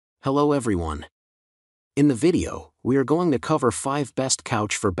Hello everyone. In the video, we are going to cover 5 best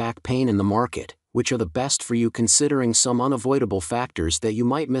couch for back pain in the market, which are the best for you considering some unavoidable factors that you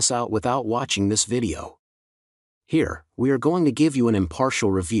might miss out without watching this video. Here, we are going to give you an impartial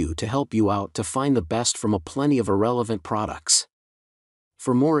review to help you out to find the best from a plenty of irrelevant products.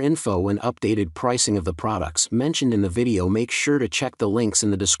 For more info and updated pricing of the products mentioned in the video, make sure to check the links in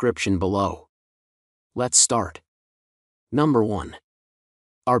the description below. Let's start. Number 1.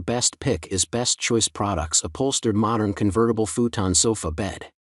 Our best pick is Best Choice Products Upholstered Modern Convertible Futon Sofa Bed.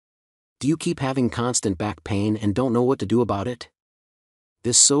 Do you keep having constant back pain and don't know what to do about it?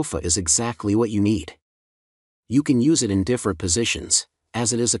 This sofa is exactly what you need. You can use it in different positions,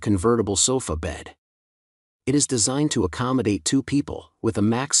 as it is a convertible sofa bed. It is designed to accommodate 2 people, with a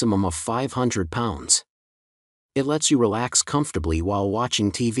maximum of 500 pounds. It lets you relax comfortably while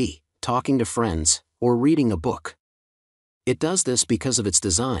watching TV, talking to friends, or reading a book. It does this because of its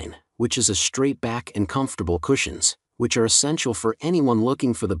design, which is a straight back and comfortable cushions, which are essential for anyone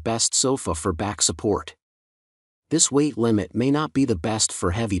looking for the best sofa for back support. This weight limit may not be the best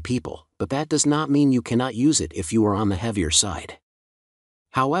for heavy people, but that does not mean you cannot use it if you are on the heavier side.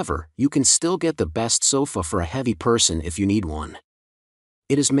 However, you can still get the best sofa for a heavy person if you need one.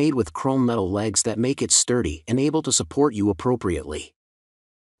 It is made with chrome metal legs that make it sturdy and able to support you appropriately.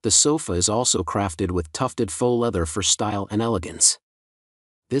 The sofa is also crafted with tufted faux leather for style and elegance.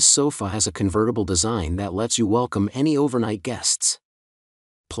 This sofa has a convertible design that lets you welcome any overnight guests.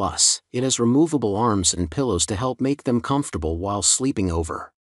 Plus, it has removable arms and pillows to help make them comfortable while sleeping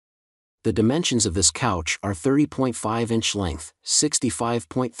over. The dimensions of this couch are 30.5-inch length,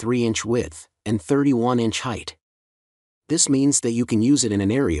 65.3-inch width, and 31-inch height. This means that you can use it in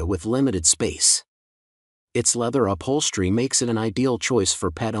an area with limited space. Its leather upholstery makes it an ideal choice for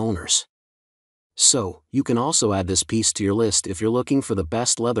pet owners. So, you can also add this piece to your list if you're looking for the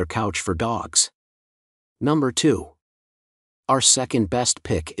best leather couch for dogs. Number 2. Our second best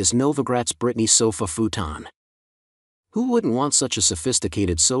pick is Novogratz Brittany Sofa Futon. Who wouldn't want such a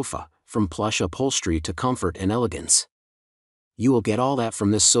sophisticated sofa, from plush upholstery to comfort and elegance? You will get all that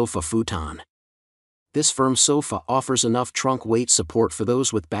from this sofa futon. This firm sofa offers enough trunk weight support for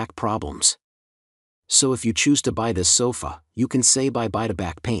those with back problems. So if you choose to buy this sofa, you can say bye-bye to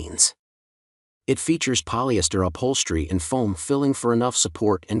back pains. It features polyester upholstery and foam filling for enough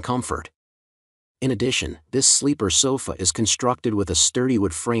support and comfort. In addition, this sleeper sofa is constructed with a sturdy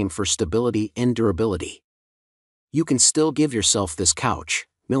wood frame for stability and durability. You can still give yourself this couch,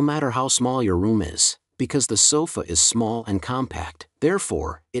 no matter how small your room is, because the sofa is small and compact,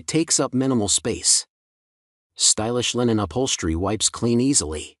 therefore, it takes up minimal space. Stylish linen upholstery wipes clean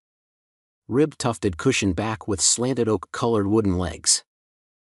easily. Ribbed tufted cushion back with slanted oak-colored wooden legs.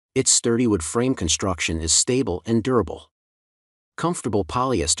 Its sturdy wood frame construction is stable and durable. Comfortable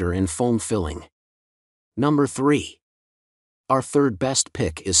polyester and foam filling. Number 3. Our third best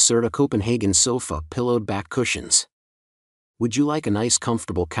pick is Serta Copenhagen Sofa Pillowed Back Cushions. Would you like a nice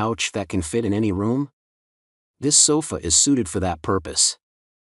comfortable couch that can fit in any room? This sofa is suited for that purpose.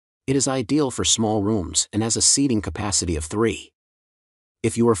 It is ideal for small rooms and has a seating capacity of 3.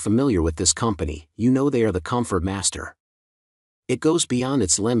 If you are familiar with this company, you know they are the comfort master. It goes beyond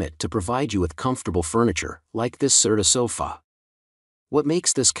its limit to provide you with comfortable furniture, like this Serta sofa. What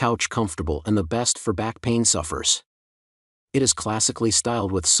makes this couch comfortable and the best for back pain sufferers? It is classically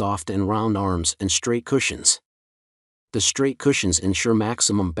styled with soft and round arms and straight cushions. The straight cushions ensure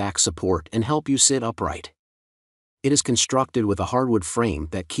maximum back support and help you sit upright. It is constructed with a hardwood frame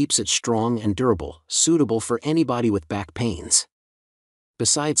that keeps it strong and durable, suitable for anybody with back pains.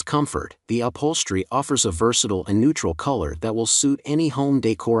 Besides comfort, the upholstery offers a versatile and neutral color that will suit any home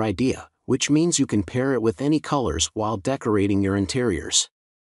decor idea, which means you can pair it with any colors while decorating your interiors.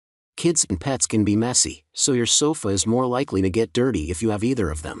 Kids and pets can be messy, so your sofa is more likely to get dirty if you have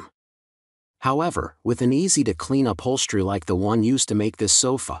either of them. However, with an easy-to-clean upholstery like the one used to make this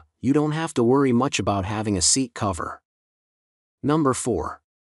sofa, you don't have to worry much about having a seat cover. Number 4.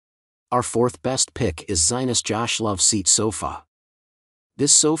 Our fourth best pick is Zinus Josh Love Seat Sofa.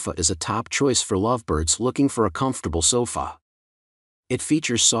 This sofa is a top choice for lovebirds looking for a comfortable sofa. It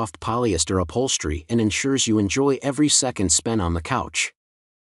features soft polyester upholstery and ensures you enjoy every second spent on the couch.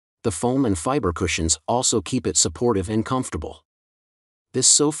 The foam and fiber cushions also keep it supportive and comfortable. This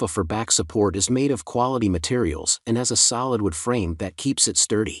sofa for back support is made of quality materials and has a solid wood frame that keeps it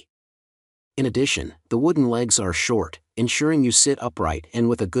sturdy. In addition, the wooden legs are short, ensuring you sit upright and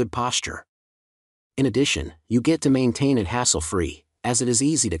with a good posture. In addition, you get to maintain it hassle-free, as it is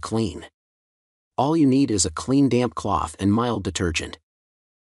easy to clean. All you need is a clean damp cloth and mild detergent.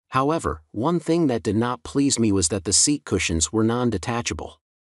 However, one thing that did not please me was that the seat cushions were non-detachable.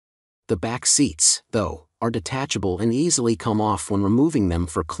 The back seats, though, are detachable and easily come off when removing them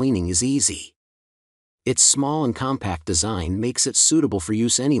for cleaning is easy. Its small and compact design makes it suitable for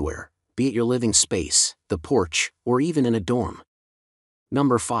use anywhere, be it your living space, the porch, or even in a dorm.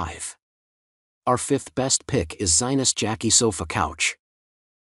 Number 5. Our 5th best pick is Zinus Jackie Sofa Couch.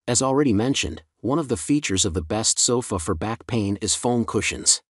 As already mentioned, one of the features of the best sofa for back pain is foam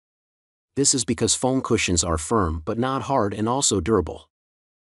cushions. This is because foam cushions are firm but not hard and also durable.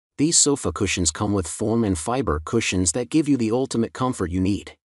 These sofa cushions come with foam and fiber cushions that give you the ultimate comfort you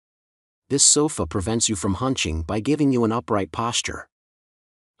need. This sofa prevents you from hunching by giving you an upright posture.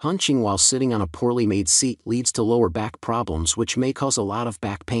 Hunching while sitting on a poorly made seat leads to lower back problems which may cause a lot of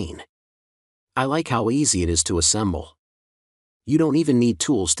back pain. I like how easy it is to assemble. You don't even need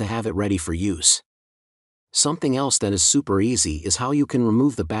tools to have it ready for use. Something else that is super easy is how you can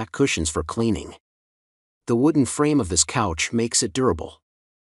remove the back cushions for cleaning. The wooden frame of this couch makes it durable.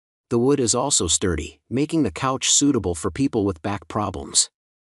 The wood is also sturdy, making the couch suitable for people with back problems.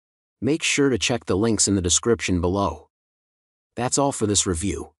 Make sure to check the links in the description below. That's all for this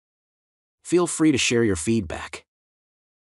review. Feel free to share your feedback.